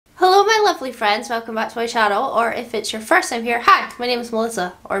lovely friends, welcome back to my channel, or if it's your first time here, hi, my name is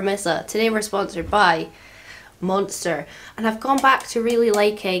Melissa, or Missa. Today we're sponsored by Monster, and I've gone back to really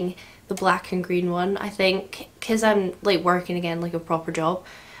liking the black and green one. I think because I'm like working again like a proper job,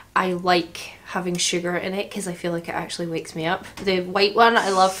 I like having sugar in it because I feel like it actually wakes me up. The white one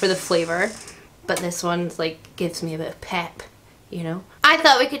I love for the flavour, but this one's like gives me a bit of pep, you know. I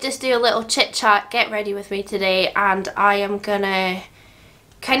thought we could just do a little chit chat, get ready with me today, and I am gonna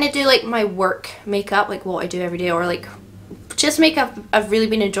kind of do like my work makeup, like what I do every day, or like just makeup I've really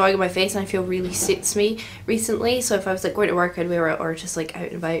been enjoying on my face and I feel really suits me recently. So if I was like going to work I'd wear it, or just like out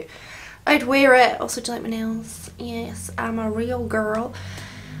and about I'd wear it. Also, do you like my nails? Yes, I'm a real girl.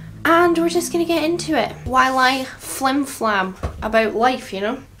 And we're just gonna get into it while I flim flam about life, you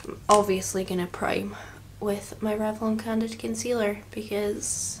know. I'm obviously gonna prime with my Revlon Candid concealer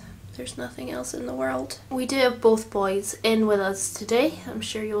because there's nothing else in the world. We do have both boys in with us today. I'm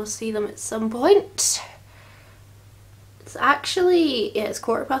sure you'll see them at some point. It's actually, yeah, it's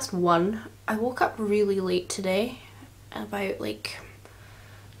 1:15. I woke up really late today, about like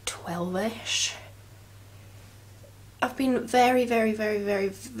 12ish. I've been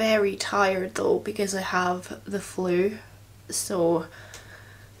very tired though because I have the flu, so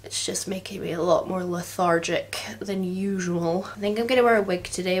it's just making me a lot more lethargic than usual. I think I'm going to wear a wig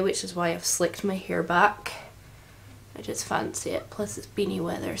today, which is why I've slicked my hair back. I just fancy it, plus it's beanie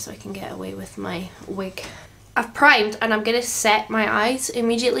weather so I can get away with my wig. I've primed and I'm going to set my eyes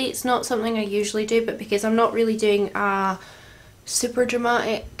immediately. It's not something I usually do, but because I'm not really doing a super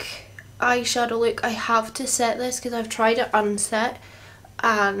dramatic eyeshadow look, I have to set this because I've tried it unset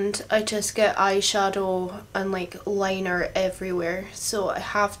and I just get eyeshadow and like liner everywhere, so I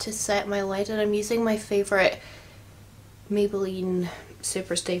have to set my lid, and I'm using my favourite Maybelline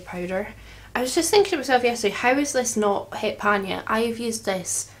Superstay powder. I was just thinking to myself yesterday, how is this not hit pan yet? I have used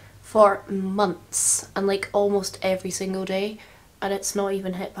this for months and like almost every single day and it's not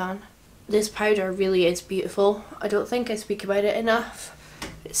even hit pan. This powder really is beautiful. I don't think I speak about it enough.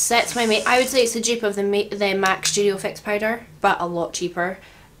 It sets my I would say it's a dupe of the MAC Studio Fix powder, but a lot cheaper.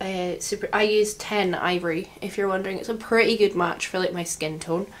 I use 10 Ivory, if you're wondering. It's a pretty good match for like my skin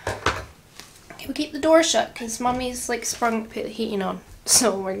tone. Okay, we'll keep the door shut because Mummy's like sprung to put the heating on.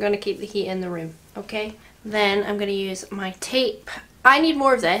 So we're going to keep the heat in the room, okay? Then I'm going to use my tape. I need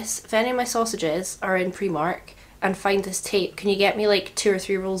more of this. If any of my sausages are in Primark and find this tape, can you get me like 2 or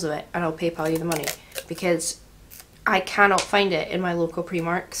 3 rolls of it and I'll PayPal you the money, because I cannot find it in my local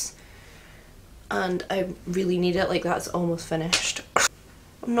Primarks and I really need it. Like, that's almost finished.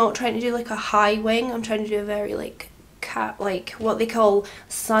 I'm not trying to do like a high wing, I'm trying to do a very like cat, like what they call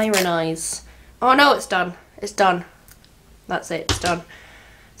siren eyes. Oh no, it's done. It's done. That's it, it's done.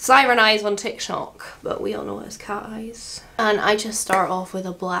 Siren eyes on TikTok, but we all know it as cat eyes. And I just start off with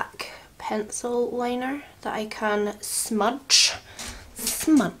a black pencil liner that I can smudge.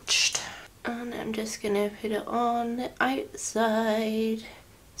 Smudged. And I'm just gonna put it on the outside.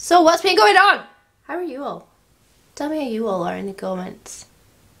 So what's been going on? How are you all? Tell me how you all are in the comments.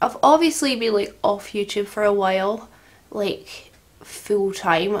 I've obviously been like off YouTube for a while, like full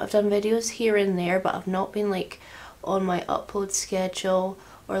time. I've done videos here and there, but I've not been like on my upload schedule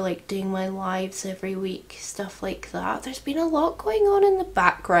or like doing my lives every week, stuff like that. There's been a lot going on in the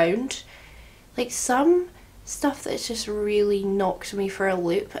background, like some stuff that's just really knocked me for a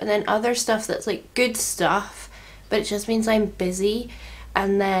loop, and then other stuff that's like good stuff but it just means I'm busy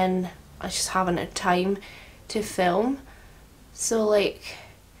and then I just haven't had time to film. So like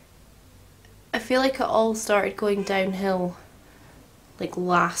I feel like it all started going downhill like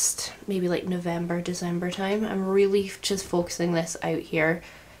last maybe like November, December time. I'm really just focusing this out here.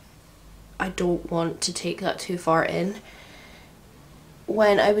 I don't want to take that too far in.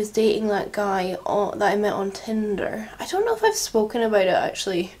 When I was dating that guy that I met on Tinder, I don't know if I've spoken about it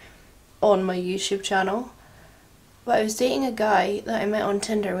actually on my YouTube channel, but I was dating a guy that I met on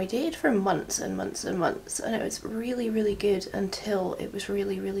Tinder. We dated for months and months and months and it was really good until it was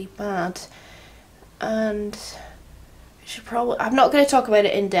really bad. And I should probably, I'm not going to talk about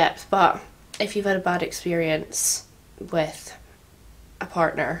it in depth, but if you've had a bad experience with a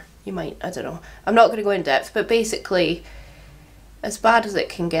partner, you might, I don't know, I'm not going to go in depth, but basically as bad as it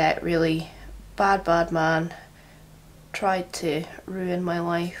can get, really. Bad man. Tried to ruin my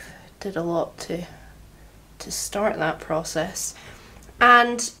life. Did a lot to start that process.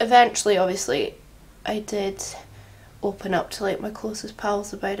 And eventually, obviously, I did open up to like my closest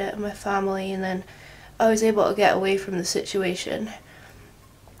pals about it and my family, and then I was able to get away from the situation.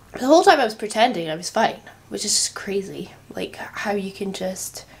 The whole time I was pretending I was fine, which is just crazy. Like how you can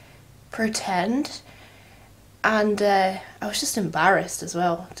just pretend and I was just embarrassed as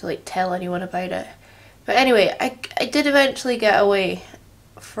well to like tell anyone about it. But anyway, I did eventually get away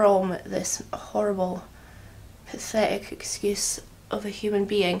from this horrible, pathetic excuse of a human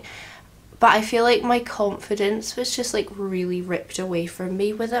being, but I feel like my confidence was just like really ripped away from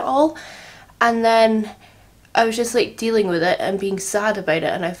me with it all, and then I was just like dealing with it and being sad about it,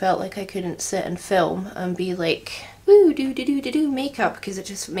 and I felt like I couldn't sit and film and be like, woo, do makeup,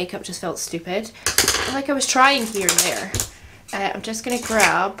 because makeup just felt stupid. And like I was trying here and there. I'm just gonna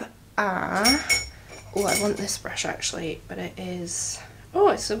grab oh, I want this brush actually, but it is, oh,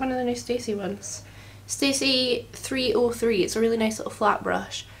 it's one of the new Stacey ones. Stacey 303, it's a really nice little flat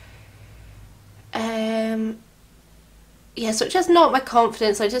brush. Yeah, so it just knocked my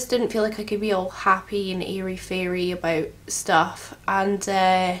confidence. I just didn't feel like I could be all happy and airy-fairy about stuff, and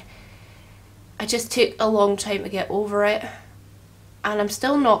I just took a long time to get over it, and I'm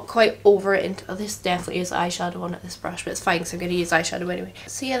still not quite over it. Oh, this definitely is eyeshadow on it, this brush, but it's fine because I'm going to use eyeshadow anyway.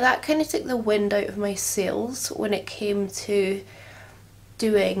 So yeah, that kind of took the wind out of my sails when it came to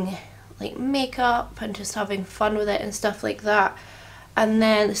doing like makeup and just having fun with it and stuff like that. And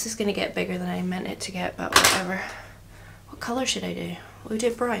then this is going to get bigger than I meant it to get, but whatever. What colour should I do? We'll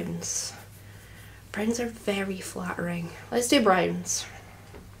do browns. Browns are very flattering. Let's do browns.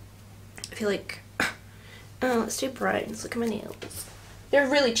 I feel like, oh, let's do browns. Look at my nails. They're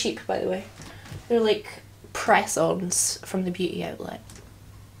really cheap, by the way. They're like press-ons from the beauty outlet.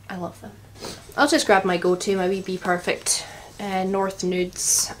 I love them. I'll just grab my go-to, my wee BPERFECT North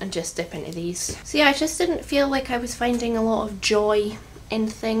Nudes, and just dip into these. So yeah, I just didn't feel like I was finding a lot of joy in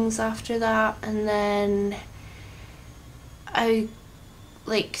things after that, and then I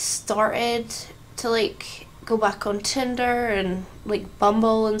like started to like go back on Tinder and like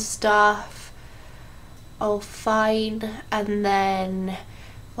Bumble and stuff, all fine, and then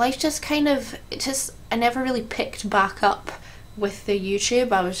life just kind of, I never really picked back up with the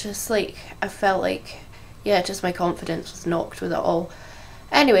YouTube. I was just like, I felt like, yeah, just my confidence was knocked with it all.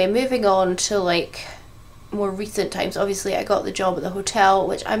 Anyway, moving on to like more recent times. Obviously I got the job at the hotel,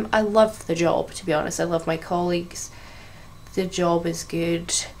 which I love the job, to be honest. I love my colleagues. The job is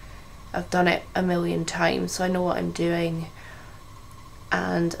good. I've done it a million times, so I know what I'm doing,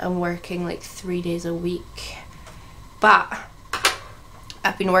 and I'm working like 3 days a week, but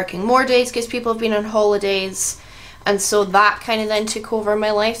I've been working more days because people have been on holidays, and so that kind of then took over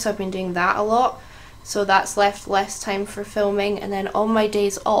my life, so I've been doing that a lot, so that's left less time for filming. And then on my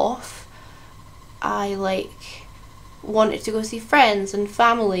days off I like wanted to go see friends and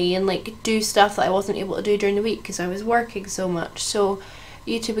family and like do stuff that I wasn't able to do during the week because I was working so much. So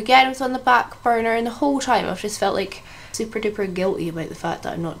YouTube again was on the back burner, and the whole time I've just felt like super duper guilty about the fact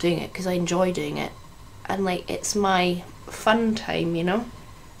that I'm not doing it because I enjoy doing it and like it's my fun time, you know.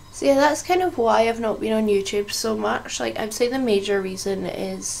 So yeah, that's kind of why I've not been on YouTube so much. Like I'd say the major reason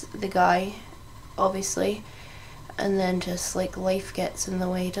is the guy, obviously, and then just like life gets in the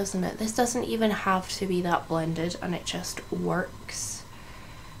way, doesn't it? This doesn't even have to be that blended and it just works.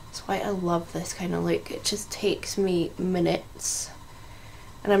 That's why I love this kind of look. It just takes me minutes,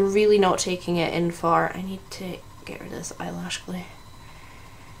 and I'm really not taking it in far. I need to get rid of this eyelash glue.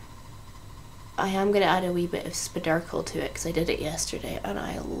 I am going to add a wee bit of Spiderkle to it because I did it yesterday and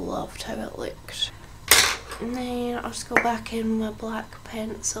I loved how it looked. And then I'll just go back in my black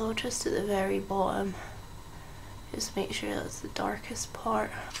pencil just at the very bottom. Just make sure that's the darkest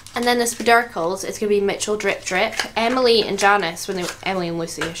part. And then the Spiderkles, it's going to be Mitchell Drip Drip. Emily and Janice, Emily and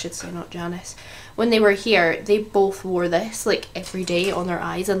Lucy I should say, not Janice. When they were here, they both wore this like every day on their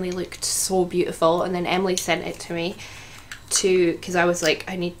eyes and they looked so beautiful. And then Emily sent it to me because I was like,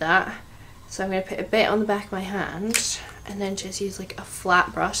 I need that. So I'm going to put a bit on the back of my hand and then just use like a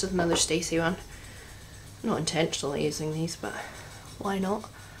flat brush. There's another Stacey one. I'm not intentionally using these, but why not?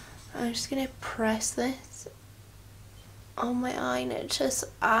 I'm just going to press this on my eye and it just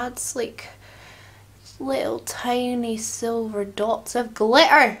adds like little tiny silver dots of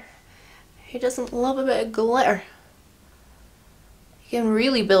glitter. Who doesn't love a bit of glitter? You can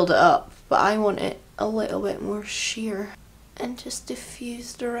really build it up, but I want it a little bit more sheer and just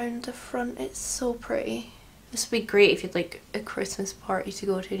diffused around the front. It's so pretty. This would be great if you had like a Christmas party to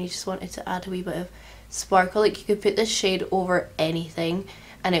go to and you just wanted to add a wee bit of sparkle. Like you could put this shade over anything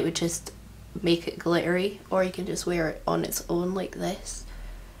and it would just make it glittery, or you can just wear it on its own like this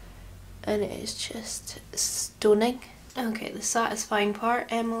and it is just stunning. Okay, the satisfying part,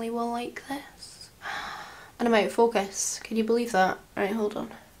 Emily will like this. And I'm out of focus, can you believe that? Right, hold on.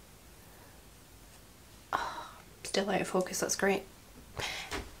 Oh, still out of focus, that's great.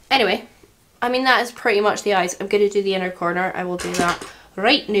 Anyway, I mean that is pretty much the eyes. I'm going to do the inner corner, I will do that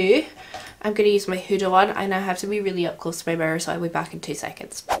right now. I'm going to use my Huda one, and I have to be really up close to my mirror, so I'll be back in 2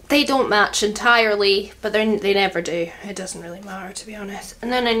 seconds. They don't match entirely, but they never do. It doesn't really matter, to be honest.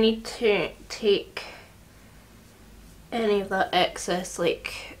 And then I need to take any of that excess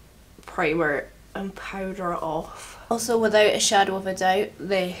like primer and powder off. Also, without a shadow of a doubt,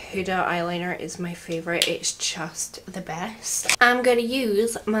 the Huda eyeliner is my favourite. It's just the best. I'm going to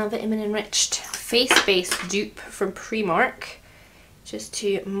use my Vitamin Enriched Face Base dupe from Primark just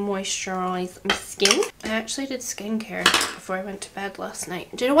to moisturise my skin. I actually did skincare before I went to bed last night.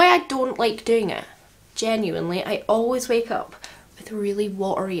 Do you know why I don't like doing it? Genuinely, I always wake up with really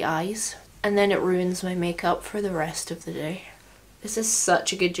watery eyes, and then it ruins my makeup for the rest of the day. This is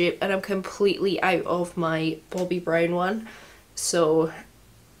such a good dupe, and I'm completely out of my Bobbi Brown one, so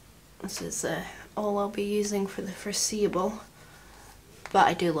this is all I'll be using for the foreseeable, but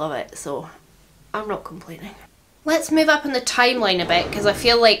I do love it, so I'm not complaining. Let's move up in the timeline a bit, because I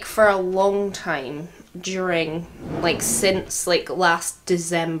feel like for a long time during, like since like last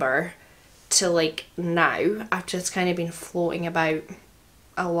December to like now, I've just kind of been floating about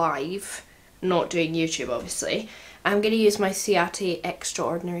alive, not doing YouTube obviously. I'm going to use my CIATE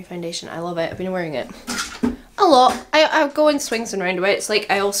Extraordinary Foundation. I love it. I've been wearing it a lot. I go in swings and roundabouts. Like,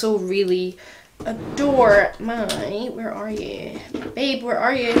 I also really adore my... Where are you? Babe, where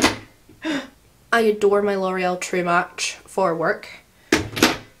are you? I adore my L'Oreal True Match for work,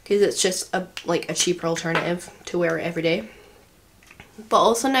 because it's just like a cheaper alternative to wear it every day. But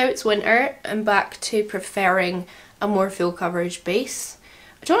also now it's winter, I'm back to preferring a more full coverage base.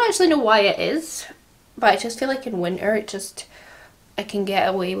 I don't actually know why it is, but I just feel like in winter I can get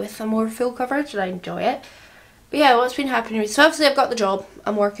away with a more full coverage and I enjoy it. But yeah, what's been happening to me? So obviously I've got the job,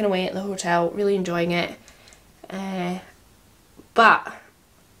 I'm working away at the hotel, really enjoying it. But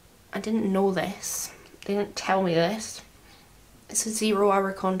I didn't know this, they didn't tell me this. It's a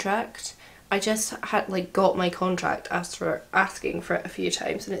 0-hour contract. I just had like got my contract after asking for it a few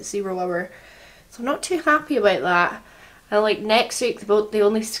times, and it's 0 hour. So I'm not too happy about that. And like next week they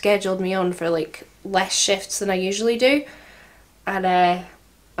only scheduled me on for like less shifts than I usually do. And I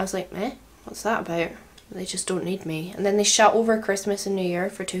was like, what's that about? They just don't need me. And then they shut over Christmas and New Year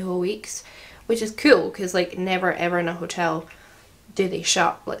for 2 whole weeks, which is cool because like never ever in a hotel do they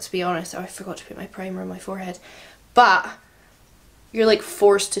shut, let's be honest. Oh, I forgot to put my primer on my forehead. But you're like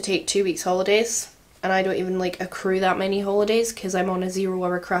forced to take 2 weeks holidays, and I don't even like accrue that many holidays because I'm on a 0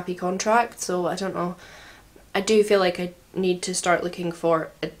 hour crappy contract. So I don't know, I do feel like I need to start looking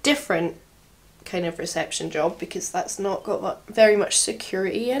for a different kind of reception job, because that's not got very much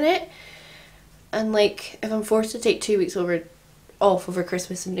security in it. And like if I'm forced to take 2 weeks off over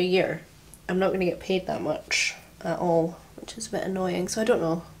Christmas and New Year, I'm not going to get paid that much at all, which is a bit annoying. So I don't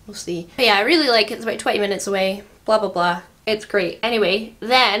know, we'll see. But yeah, I really like it. It's about 20 minutes away, blah blah blah. It's great. Anyway,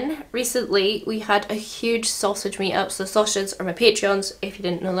 then recently we had a huge sausage meetup. So sausages are my Patreons, if you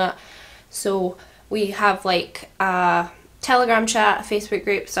didn't know that. So we have like a Telegram chat, a Facebook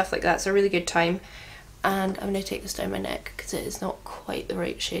group, stuff like that. It's a really good time. And I'm going to take this down my neck because it is not quite the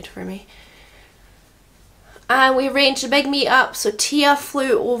right shade for me. And we arranged a big meet-up, so Tia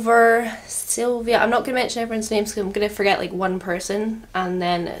flew over, Sylvia, I'm not going to mention everyone's names because I'm going to forget like one person and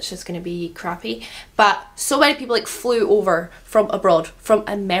then it's just going to be crappy. But so many people like flew over from abroad, from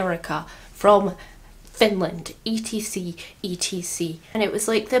America, from Finland, etc, etc. And it was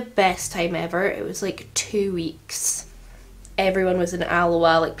like the best time ever. It was like 2 weeks. Everyone was in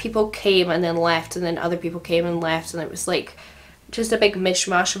Aloha, like people came and then left, and then other people came and left, and it was like just a big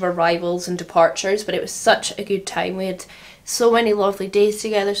mishmash of arrivals and departures, but it was such a good time. We had so many lovely days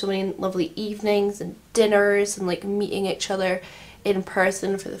together, so many lovely evenings and dinners, and like meeting each other in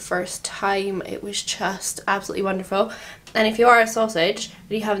person for the first time. It was just absolutely wonderful. And if you are a sausage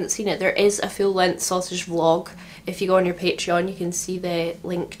and you haven't seen it, there is a full-length sausage vlog. If you go on your Patreon, you can see the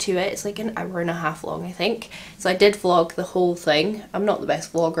link to it. It's like an hour-and-a-half long, I think. So I did vlog the whole thing. I'm not the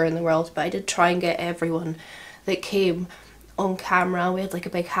best vlogger in the world, but I did try and get everyone that came on camera. We had like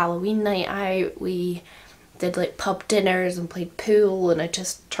a big Halloween night out, we did like pub dinners and played pool, and I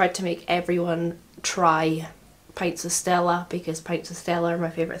just tried to make everyone try pints of Stella, because pints of Stella are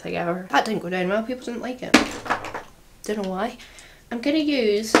my favourite thing ever. That didn't go down well, people didn't like it. Don't know why. I'm going to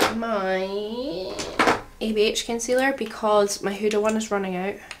use my ABH concealer because my Huda one is running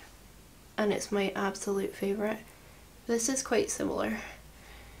out and it's my absolute favourite. This is quite similar,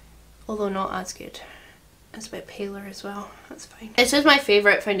 although not as good. It's a bit paler as well, that's fine. This is my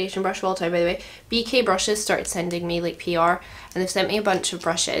favourite foundation brush of all time, by the way. BK Brushes started sending me like PR, and they've sent me a bunch of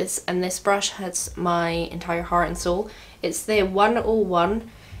brushes, and this brush has my entire heart and soul. It's the 101.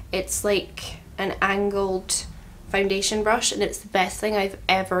 It's like an angled foundation brush, and it's the best thing I've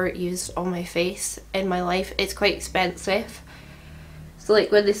ever used on my face in my life. It's quite expensive. So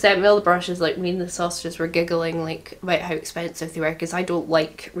like when they sent me all the brushes, like me and the sausages were giggling like about how expensive they were, because I don't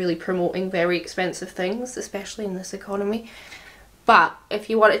like really promoting very expensive things, especially in this economy. But if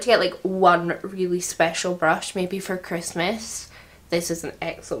you wanted to get like one really special brush, maybe for Christmas, this is an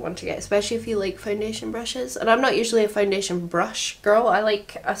excellent one to get, especially if you like foundation brushes. And I'm not usually a foundation brush girl, I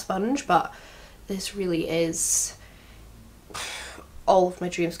like a sponge, but this really is all of my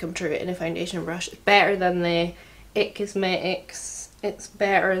dreams come true in a foundation brush. It's better than the IT Cosmetics, it's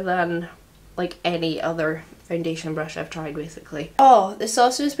better than like any other foundation brush I've tried basically. Oh, the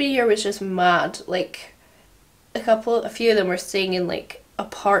sausages being here was just mad. Like a few of them were staying in like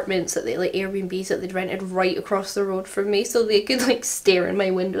apartments that they like Airbnbs that they'd rented right across the road from me, so they could like stare in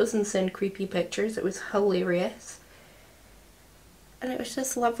my windows and send creepy pictures. It was hilarious. And it was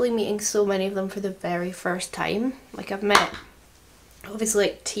just lovely meeting so many of them for the very first time. Like I've met, obviously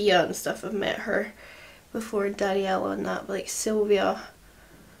like Tia and stuff, I've met her before, Daniela and that, but like Sylvia,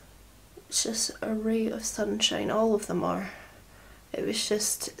 it's just a ray of sunshine, all of them are. It was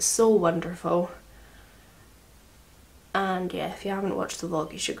just so wonderful. And yeah, if you haven't watched the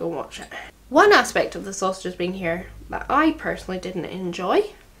vlog, you should go watch it. One aspect of the sausages being here that I personally didn't enjoy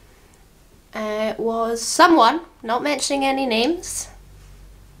was someone, not mentioning any names,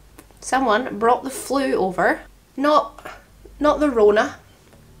 someone brought the flu over. Not the Rona,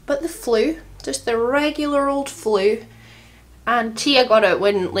 but the flu, just the regular old flu. And Tia got it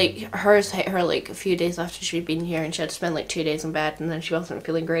when like hers hit her like a few days after she'd been here, and she had to spend like 2 days in bed, and then she wasn't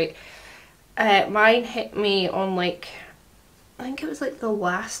feeling great. Mine hit me on like, I think it was like the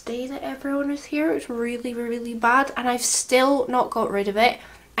last day that everyone was here. It was really, really bad, and I've still not got rid of it.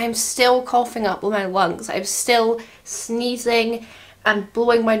 I'm still coughing up my lungs. I'm still sneezing and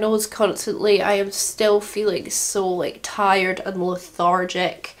blowing my nose constantly. I am still feeling so like tired and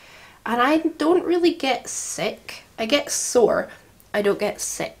lethargic, and I don't really get sick. I get sore, I don't get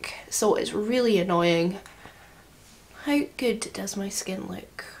sick, so it's really annoying. How good does my skin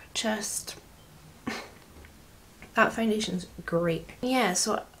look? Just that foundation's great. Yeah,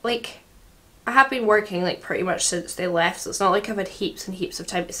 so like I have been working like pretty much since they left, so it's not like I've had heaps and heaps of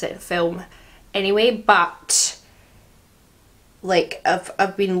time to sit and film anyway, but like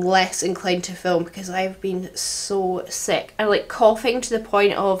I've been less inclined to film because I've been so sick and like coughing to the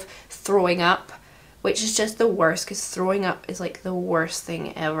point of throwing up, which is just the worst, because throwing up is like the worst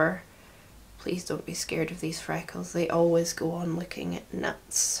thing ever. Please don't be scared of these freckles, they always go on looking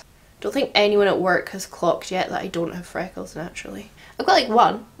nuts. Don't think anyone at work has clocked yet that I don't have freckles naturally. I've got like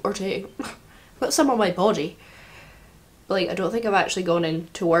 1 or 2. I've got some on my body. But like I don't think I've actually gone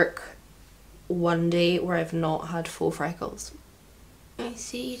into work one day where I've not had full freckles. I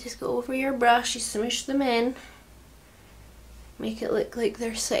see, you just go over your brush, you smush them in. Make it look like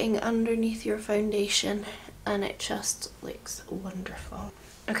they're sitting underneath your foundation, and it just looks wonderful.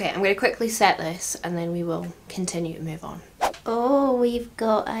 Okay, I'm going to quickly set this and then we will continue to move on. Oh, we've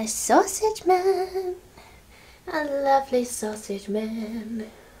got a sausage man. A lovely sausage man.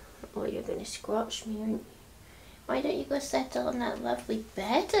 Oh, you're going to squash me, aren't you? Why don't you go settle on that lovely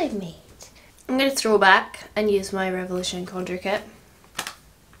bed I made? I'm going to throw back and use my Revolution contour kit.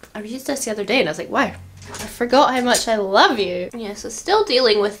 I used this the other day and I was like, wow, I forgot how much I love you. Yeah, so still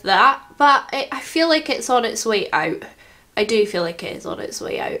dealing with that, but I feel like it's on its way out. I do feel like it is on its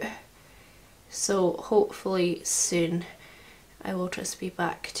way out. So hopefully soon I will just be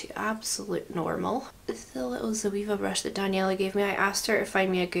back to absolute normal. It's the little Zoeva brush that Daniela gave me. I asked her to find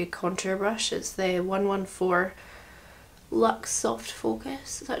me a good contour brush. It's the 114 Luxe Soft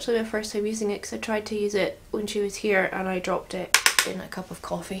Focus. It's actually my first time using it because I tried to use it when she was here and I dropped it in a cup of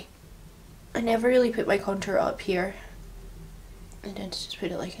coffee. I never really put my contour up here. I tend to just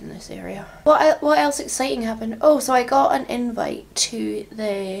put it like in this area. What else exciting happened? Oh, so I got an invite to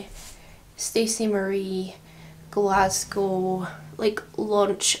the Stacey Marie Glasgow like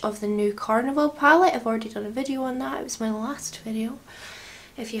launch of the new Carnival palette. I've already done a video on that. It was my last video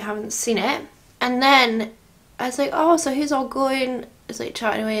if you haven't seen it. And then I was like, oh, so who's all going? I was like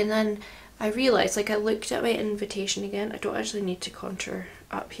chatting away, and then I realised, like I looked at my invitation again. I don't actually need to contour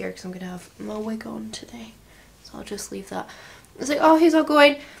up here because I'm going to have my wig on today. So I'll just leave that. I was like, oh, who's all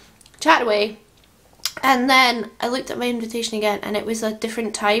going? Chat away. And then I looked at my invitation again and it was a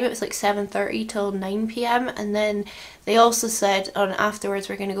different time. It was like 7:30 till 9 PM. And then they also said on afterwards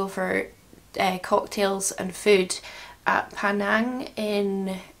we're going to go for cocktails and food at Penang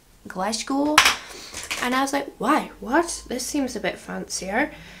in Glasgow. And I was like, why? What? This seems a bit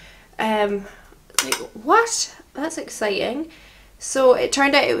fancier. Like, what? That's exciting. So it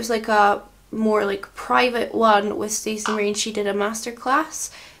turned out it was like a more like private one with Stacey Marie, and she did a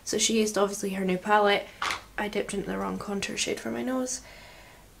masterclass. So she used obviously her new palette. I dipped into the wrong contour shade for my nose.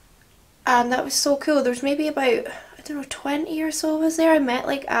 And that was so cool. There was maybe about, I don't know, 20 or so of us there. I met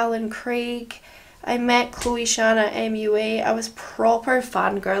like Alan Craig. I met Chloe Shanna at MUA. I was proper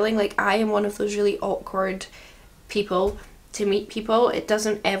fangirling. Like, I am one of those really awkward people to meet people. It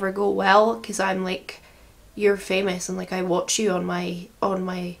doesn't ever go well because I'm like, you're famous and like I watch you on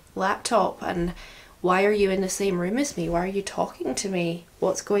my laptop, and why are you in the same room as me? Why are you talking to me?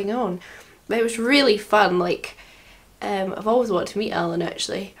 What's going on? But it was really fun. Like, I've always wanted to meet Ellen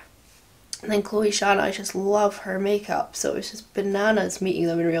actually. And then Chloe Shanna, I just love her makeup, so it was just bananas meeting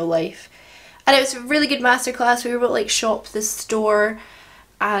them in real life. And it was a really good masterclass. We were able to like shop the store,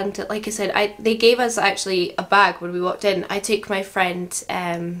 and like I said, they gave us actually a bag when we walked in. I took my friend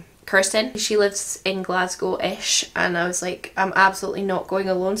Kirsten. She lives in Glasgow-ish, and I was like, I'm absolutely not going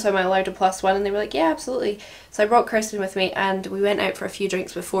alone, so am I allowed a +1? And they were like, yeah, absolutely. So I brought Kirsten with me, and we went out for a few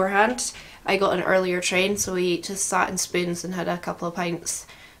drinks beforehand. I got an earlier train, so we just sat in Spoons and had a couple of pints.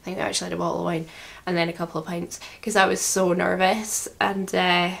 I think I actually had a bottle of wine and then a couple of pints because I was so nervous. And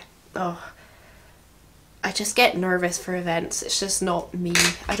oh, I just get nervous for events. It's just not me.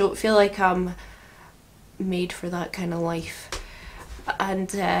 I don't feel like I'm made for that kind of life.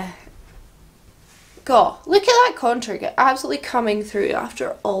 And God, look at that contour get absolutely coming through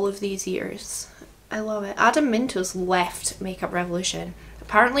after all of these years. I love it. Adam Minto's left Makeup Revolution,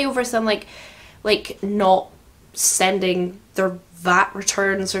 apparently over some like not sending their VAT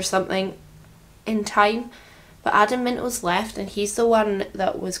returns or something in time. But Adam Minto's left, and he's the one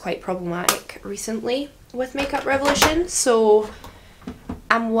that was quite problematic recently with Makeup Revolution. So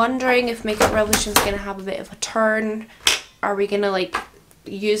I'm wondering if Makeup Revolution's going to have a bit of a turn. Are we going to like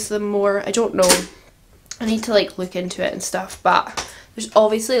use them more? I don't know. I need to like look into it and stuff. But there's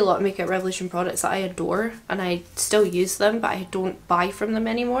obviously a lot of Makeup Revolution products that I adore, and I still use them, but I don't buy from them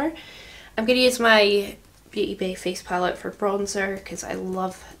anymore. I'm going to use my Beauty Bay face palette for bronzer because I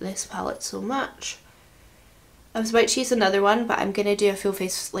love this palette so much. I was about to use another one, but I'm going to do a full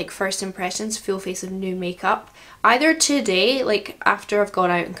face, like first impressions, full face of new makeup. Either today, like after I've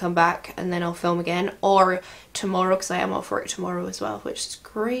gone out and come back, and then I'll film again, or tomorrow because I am off work tomorrow as well, which is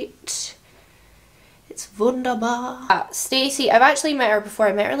great. It's wunderbar. Stacey, I've actually met her before.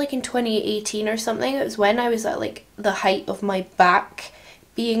 I met her like in 2018 or something. It was when I was at like the height of my back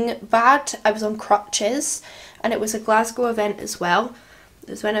being bad. I was on crutches, and it was a Glasgow event as well. It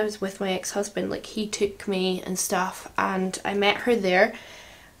was when I was with my ex-husband, like he took me and stuff, and I met her there.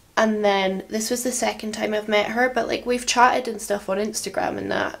 And then this was the second time I've met her, but like we've chatted and stuff on Instagram and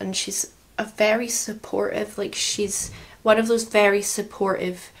that, and she's a very supportive, like she's one of those very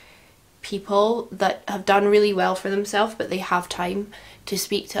supportive people that have done really well for themselves, but they have time to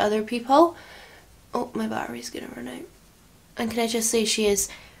speak to other people. Oh, my battery's gonna run out. And can I just say, she is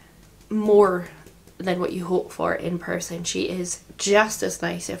more than what you hope for in person. She is just as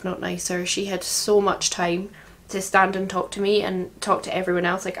nice, if not nicer. She had so much time to stand and talk to me and talk to everyone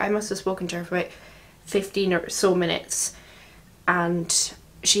else. Like I must have spoken to her for about 15 or so minutes, and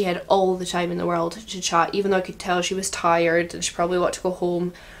she had all the time in the world to chat, even though I could tell she was tired and she probably wanted to go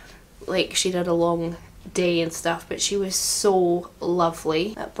home. Like she'd had a long day and stuff, but she was so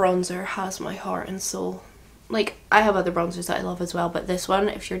lovely. That bronzer has my heart and soul. Like I have other bronzers that I love as well, but this one,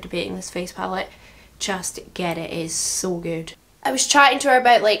 if you're debating this face palette, just get it. It is so good. I was chatting to her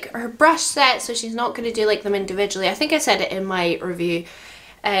about like her brush set, so she's not going to do like them individually. I think I said it in my review.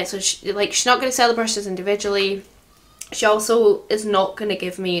 So she's not going to sell the brushes individually. She also is not going to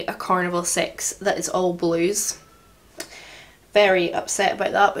give me a Carnival 6 that is all blues. Very upset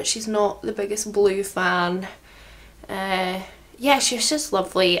about that, but she's not the biggest blue fan. Yeah, she was just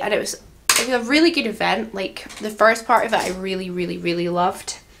lovely, and it was a really good event. Like the first part of it I really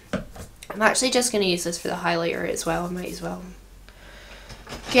loved. I'm actually just going to use this for the highlighter as well. I might as well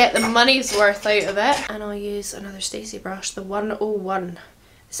get the money's worth out of it. And I'll use another Stacey brush, the 101.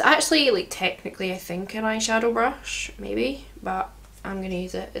 It's actually like technically I think an eyeshadow brush, maybe, but I'm going to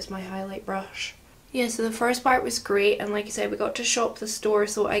use it as my highlight brush. Yeah, so the first part was great, and like I said, we got to shop the store,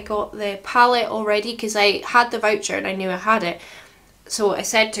 so I got the palette already because I had the voucher and I knew I had it. So I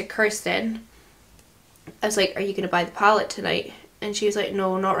said to Kirsten, I was like, are you going to buy the palette tonight? And she was like,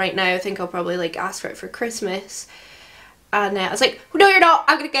 no, not right now. I think I'll probably like ask for it for Christmas. And I was like, no you're not,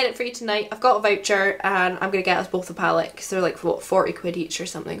 I'm going to get it for you tonight. I've got a voucher and I'm going to get us both a palette because they're like, what, 40 quid each or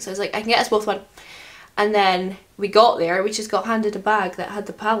something. So I was like, I can get us both one. And then we got there, we just got handed a bag that had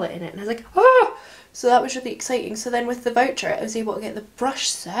the palette in it. And I was like, oh! So that was really exciting. So then with the voucher, I was able to get the brush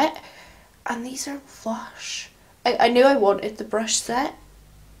set. And these are lush. I knew I wanted the brush set.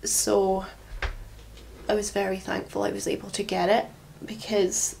 So I was very thankful I was able to get it,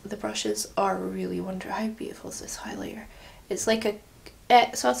 because the brushes are really wonderful. How beautiful is this highlighter? It's like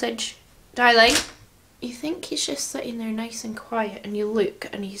a sausage. Darling, you think he's just sitting there nice and quiet, and you look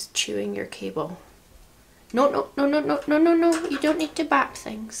and he's chewing your cable. No, no, no, no, no, no, no, no. You don't need to back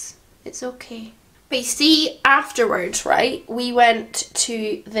things. It's okay. But you see, afterwards, right, we went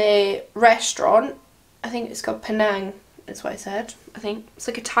to the restaurant. I think it's called Penang, is what I said. I think it's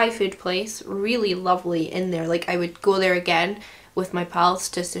like a Thai food place. Really lovely in there. Like, I would go there again with my pals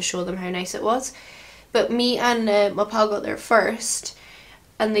just to show them how nice it was. But me and my pal got there first,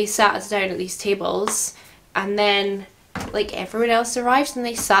 and they sat us down at these tables, and then like everyone else arrived and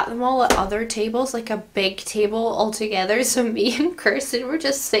they sat them all at other tables, like a big table all together. So me and Kirsten were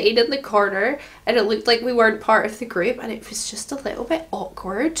just sitting in the corner, and it looked like we weren't part of the group, and it was just a little bit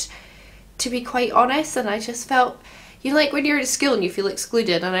awkward, to be quite honest. And I just felt, you know, like when you're at school and you feel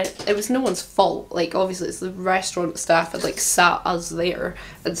excluded, and it was no one's fault. Like, obviously it's the restaurant staff that like sat us there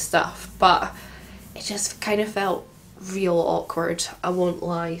and stuff, but it just kind of felt real awkward, I won't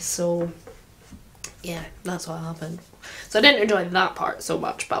lie. So yeah, that's what happened. So I didn't enjoy that part so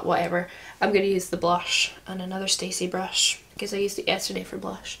much, but whatever. I'm going to use the blush and another Stacey brush, because I used it yesterday for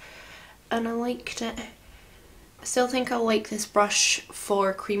blush and I liked it. I still think I'll like this brush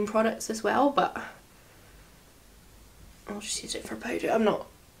for cream products as well, but I'll just use it for powder. I'm not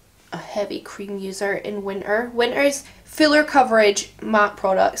a heavy cream user in winter. Winter's fuller coverage matte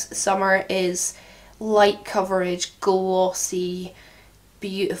products, summer is light coverage, glossy,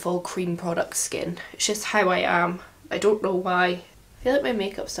 beautiful cream product skin. It's just how I am. I don't know why. I feel like my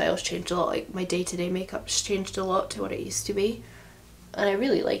makeup style's changed a lot. Like, my day-to-day makeup's changed a lot to what it used to be, and I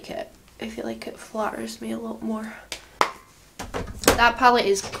really like it. I feel like it flatters me a lot more. That palette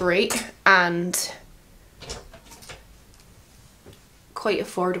is great and quite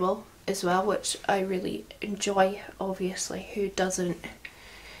affordable as well, which I really enjoy, obviously. Who doesn't?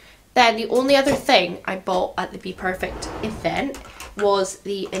 Then the only other thing I bought at the BPERFECT event was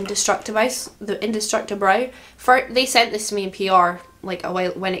the Indestructibroww. They sent this to me in PR like a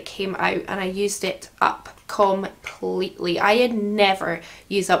while when it came out, and I used it up completely. I had never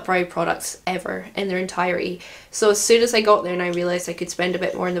used up brow products ever in their entirety. So as soon as I got there and I realised I could spend a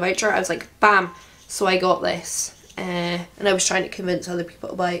bit more in the voucher, I was like, bam! So I got this. And I was trying to convince other people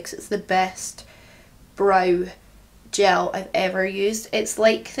to buy it because it's the best brow gel I've ever used. It's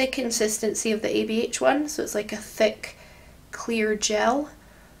like the consistency of the ABH one, so it's like a thick clear gel,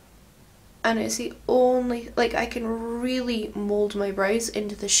 and it's the only, like, I can really mould my brows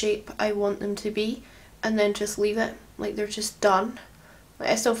into the shape I want them to be and then just leave it, like they're just done. Like,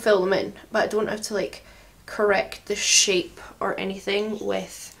 I still fill them in, but I don't have to like correct the shape or anything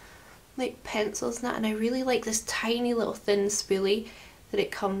with like pencils and that. And I really like this tiny little thin spoolie that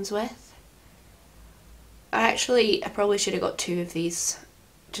it comes with. I probably should have got 2 of these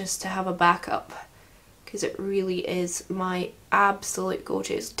just to have a backup, because it really is my absolute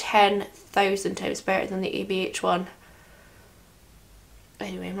go-to. It's 10,000 times better than the ABH one.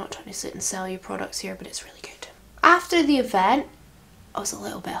 Anyway, I'm not trying to sit and sell you products here, but it's really good. After the event, I was a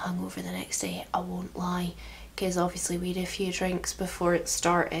little bit hungover the next day, I won't lie, because obviously we had a few drinks before it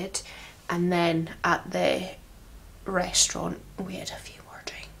started, and then at the restaurant we had a few more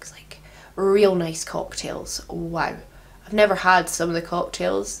drinks, like real nice cocktails. Wow. I've never had some of the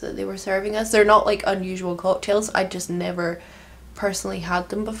cocktails that they were serving us. They're not like unusual cocktails, I just never personally had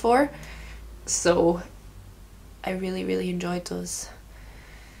them before, so I really enjoyed those.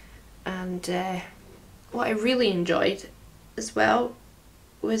 And what I really enjoyed as well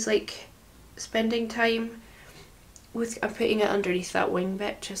was like spending time with, I'm putting it underneath that wing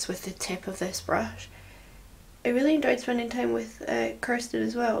bit just with the tip of this brush. I really enjoyed spending time with Kirsten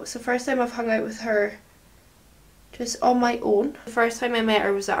as well. It's the first time I've hung out with her just on my own. The first time I met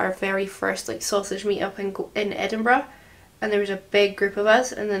her was at our very first like sausage meetup in Edinburgh, and there was a big group of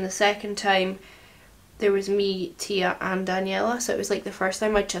us, and then the second time there was me, Tia and Daniela, so it was like the first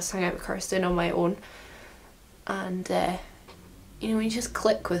time I just hung out with Kirsten on my own. And you know, when you just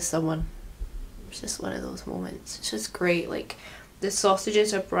click with someone, it's just one of those moments. It's just great. Like, the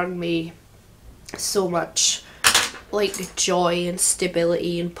sausages have brought me so much like joy and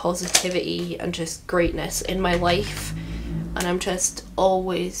stability and positivity and just greatness in my life, and I'm just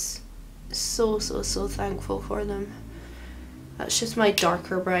always so thankful for them. That's just my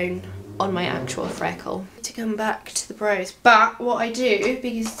darker brown on my actual freckle. To come back to the brows, but what I do,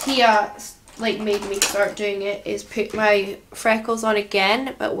 because Tia like made me start doing it, is put my freckles on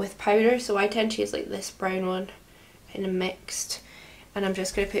again but with powder. So I tend to use like this brown one kind of mixed, and I'm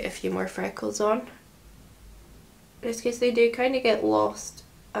just going to put a few more freckles on just because they do kind of get lost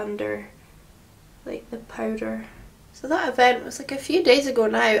under like the powder. So that event was like a few days ago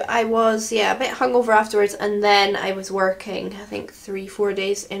now. I was, yeah, a bit hungover afterwards, and then I was working I think 3-4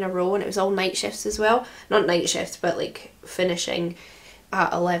 days in a row, and it was all night shifts as well. Not night shifts, but like finishing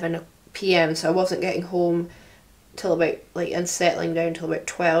at 11 PM, so I wasn't getting home till about like, and settling down till about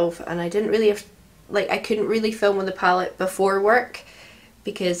 12, and I didn't really have, like, I couldn't really film with the palette before work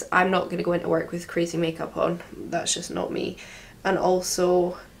because I'm not going to go into work with crazy makeup on. That's just not me. And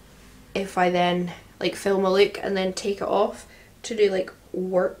also if I then like film a look and then take it off to do like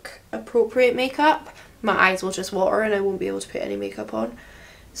work appropriate makeup, my eyes will just water and I won't be able to put any makeup on.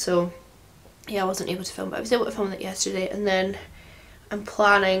 So yeah, I wasn't able to film, but I was able to film it yesterday. And then I'm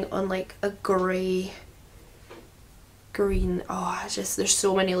planning on like a grey, green, oh, it's just, there's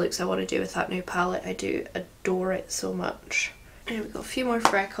so many looks I want to do with that new palette. I do adore it so much. And we've got a few more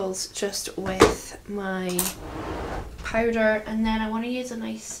freckles just with my powder, and then I want to use a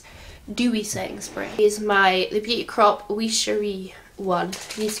nice dewy setting spray. Is the Beauty Crop Wee Cherie one.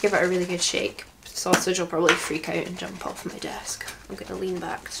 Needs to give it a really good shake. Sausage will probably freak out and jump off my desk. I'm going to lean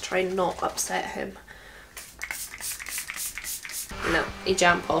back to try and not upset him. No, he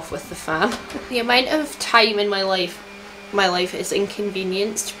jump off with the fan. The amount of time in my life is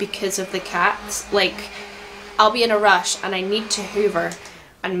inconvenienced because of the cats. Like, I'll be in a rush and I need to hoover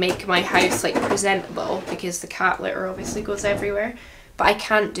and make my house like presentable because the cat litter obviously goes everywhere, but I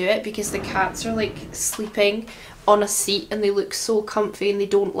can't do it because the cats are like sleeping on a seat and they look so comfy and they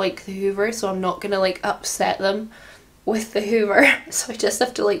don't like the hoover, so I'm not gonna like upset them with the hoover. So I just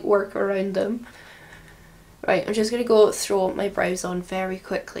have to like work around them. Right, I'm just gonna go throw my brows on very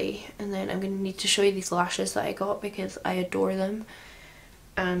quickly, and then I'm gonna need to show you these lashes that I got because I adore them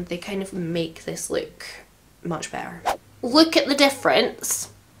and they kind of make this look much better. Look at the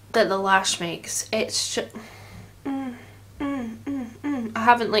difference that the lash makes. It's just I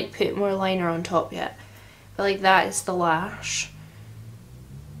haven't like put more liner on top yet, but like that is the lash.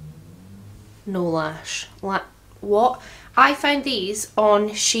 No lash. What? I found these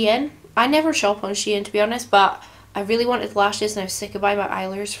on SHEIN. I never shop on SHEIN to be honest, but I really wanted lashes and I was sick of buying my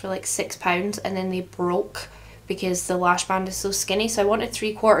eyeliners for like £6, and then they broke because the lash band is so skinny, so I wanted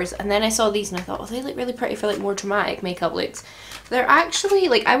 3/4, and then I saw these and I thought, oh, they look really pretty for like more dramatic makeup looks. They're actually,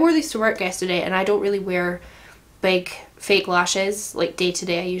 like, I wore these to work yesterday and I don't really wear big fake lashes like day to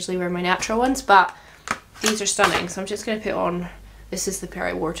day. I usually wear my natural ones, but these are stunning, so I'm just going to put on, this is the pair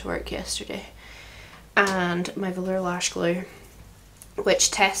I wore to work yesterday, and my velour lash glue,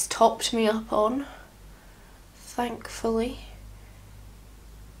 which Tess topped me up on, thankfully.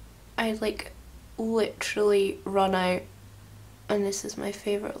 I like literally run out, and this is my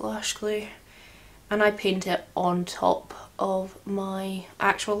favourite lash glue, and I paint it on top of my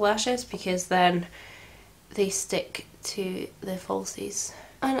actual lashes because then they stick to the falsies.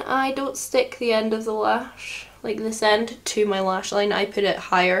 And I don't stick the end of the lash, like this end, to my lash line. I put it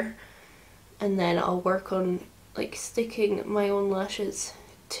higher and then I'll work on like sticking my own lashes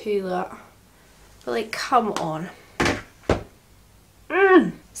to that. But like, come on.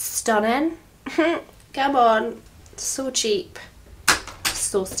 Stunning. Come on. So cheap.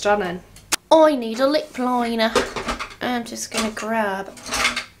 So stunning. I need a lip liner. I'm just gonna grab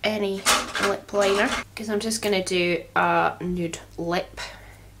any lip liner because I'm just gonna do a nude lip,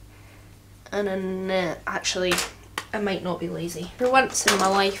 and then actually I might not be lazy. For once in my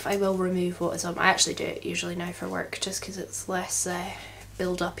life I will remove what is on. I actually do it usually now for work just because it's less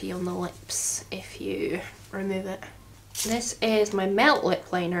build-uppy on the lips if you remove it. This is my melt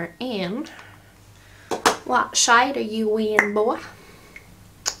lip liner, and what shade are you wearing, boy?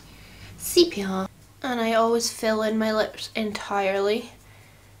 Sepia. And I always fill in my lips entirely.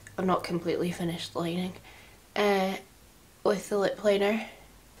 I'm not completely finished lining with the lip liner.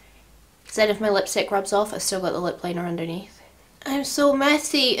 Because then if my lipstick rubs off, I've still got the lip liner underneath. I'm so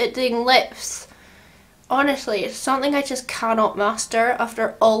messy at doing lips. Honestly, it's something I just cannot master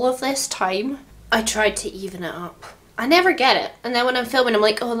after all of this time. I tried to even it up. I never get it. And then when I'm filming, I'm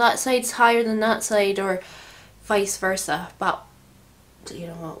like, oh, that side's higher than that side, or vice versa. But you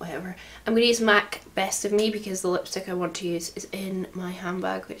know what, whatever. I'm going to use MAC Best of Me because the lipstick I want to use is in my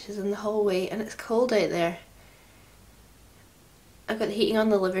handbag, which is in the hallway, and it's cold out there. I've got the heating on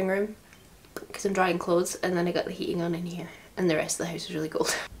in the living room because I'm drying clothes, and then I got the heating on in here, and the rest of the house is really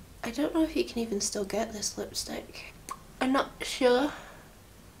cold. I don't know if you can even still get this lipstick. I'm not sure.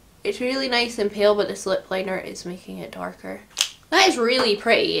 It's really nice and pale, but this lip liner is making it darker. That is really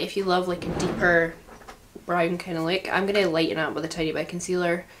pretty if you love like a deeper brown kind of look. I'm going to lighten up with a tiny bit of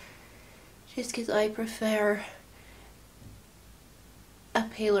concealer just because I prefer a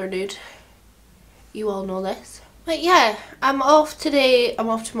paler nude. You all know this. But yeah, I'm off today, I'm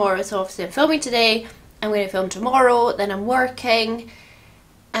off tomorrow, so obviously I'm filming today, I'm going to film tomorrow, then I'm working,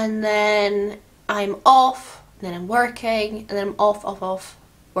 and then I'm off, and then I'm working, and then I'm off,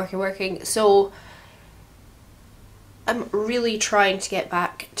 working. So I'm really trying to get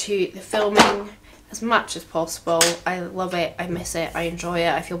back to the filming as much as possible. I love it, I miss it, I enjoy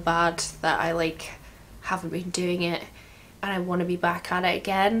it, I feel bad that I like haven't been doing it and I want to be back at it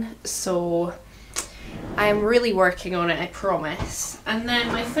again. So I'm really working on it, I promise. And then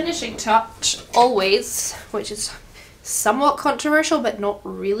my finishing touch, always, which is somewhat controversial but not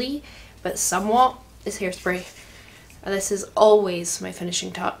really, but somewhat, is hairspray. And this is always my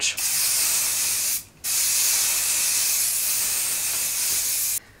finishing touch.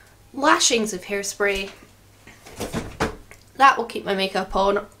 Lashings of hairspray. That will keep my makeup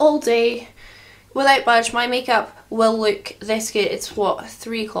on all day without budge. My makeup will look this good. It's what,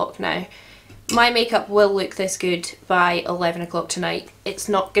 3 o'clock now. My makeup will look this good by 11 o'clock tonight. It's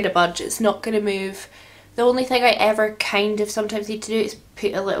not going to budge, it's not going to move. The only thing I ever kind of sometimes need to do is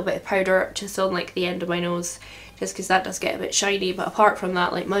put a little bit of powder just on like the end of my nose, just because that does get a bit shiny, but apart from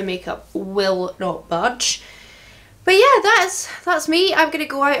that, like, my makeup will not budge. But yeah, that's me. I'm going to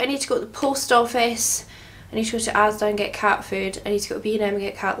go out, I need to go to the post office, I need to go to Asda and get cat food, I need to go to B&M and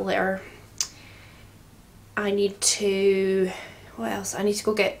get cat litter. I need to... what else? I need to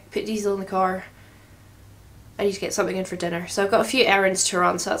go put diesel in the car. I need to get something in for dinner. So I've got a few errands to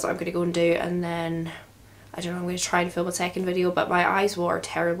run, so that's what I'm going to go and do. And then, I don't know, I'm going to try and film a second video, but my eyes water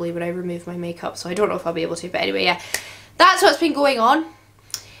terribly when I remove my makeup, so I don't know if I'll be able to. But anyway, yeah, that's what's been going on.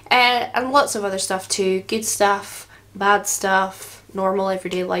 And lots of other stuff too. Good stuff, bad stuff, normal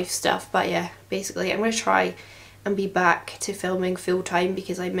everyday life stuff. But yeah, basically I'm going to try and be back to filming full time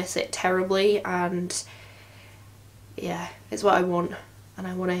because I miss it terribly, and yeah, it's what I want, and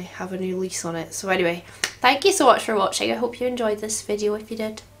I want to have a new lease on it. So anyway, thank you so much for watching. I hope you enjoyed this video. If you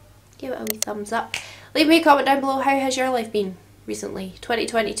did, give it a wee thumbs up. Leave me a comment down below, how has your life been recently?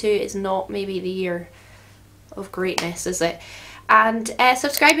 2022 is not maybe the year of greatness, is it? And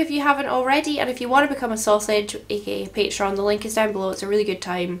subscribe if you haven't already, and if you want to become a sausage, aka Patreon, the link is down below. It's a really good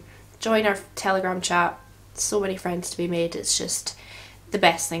time. Join our Telegram chat. So many friends to be made. It's just the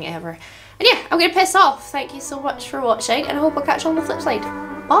best thing ever. And yeah, I'm going to piss off. Thank you so much for watching, and I hope I'll catch you on the flip side.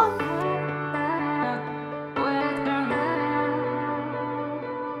 Bye!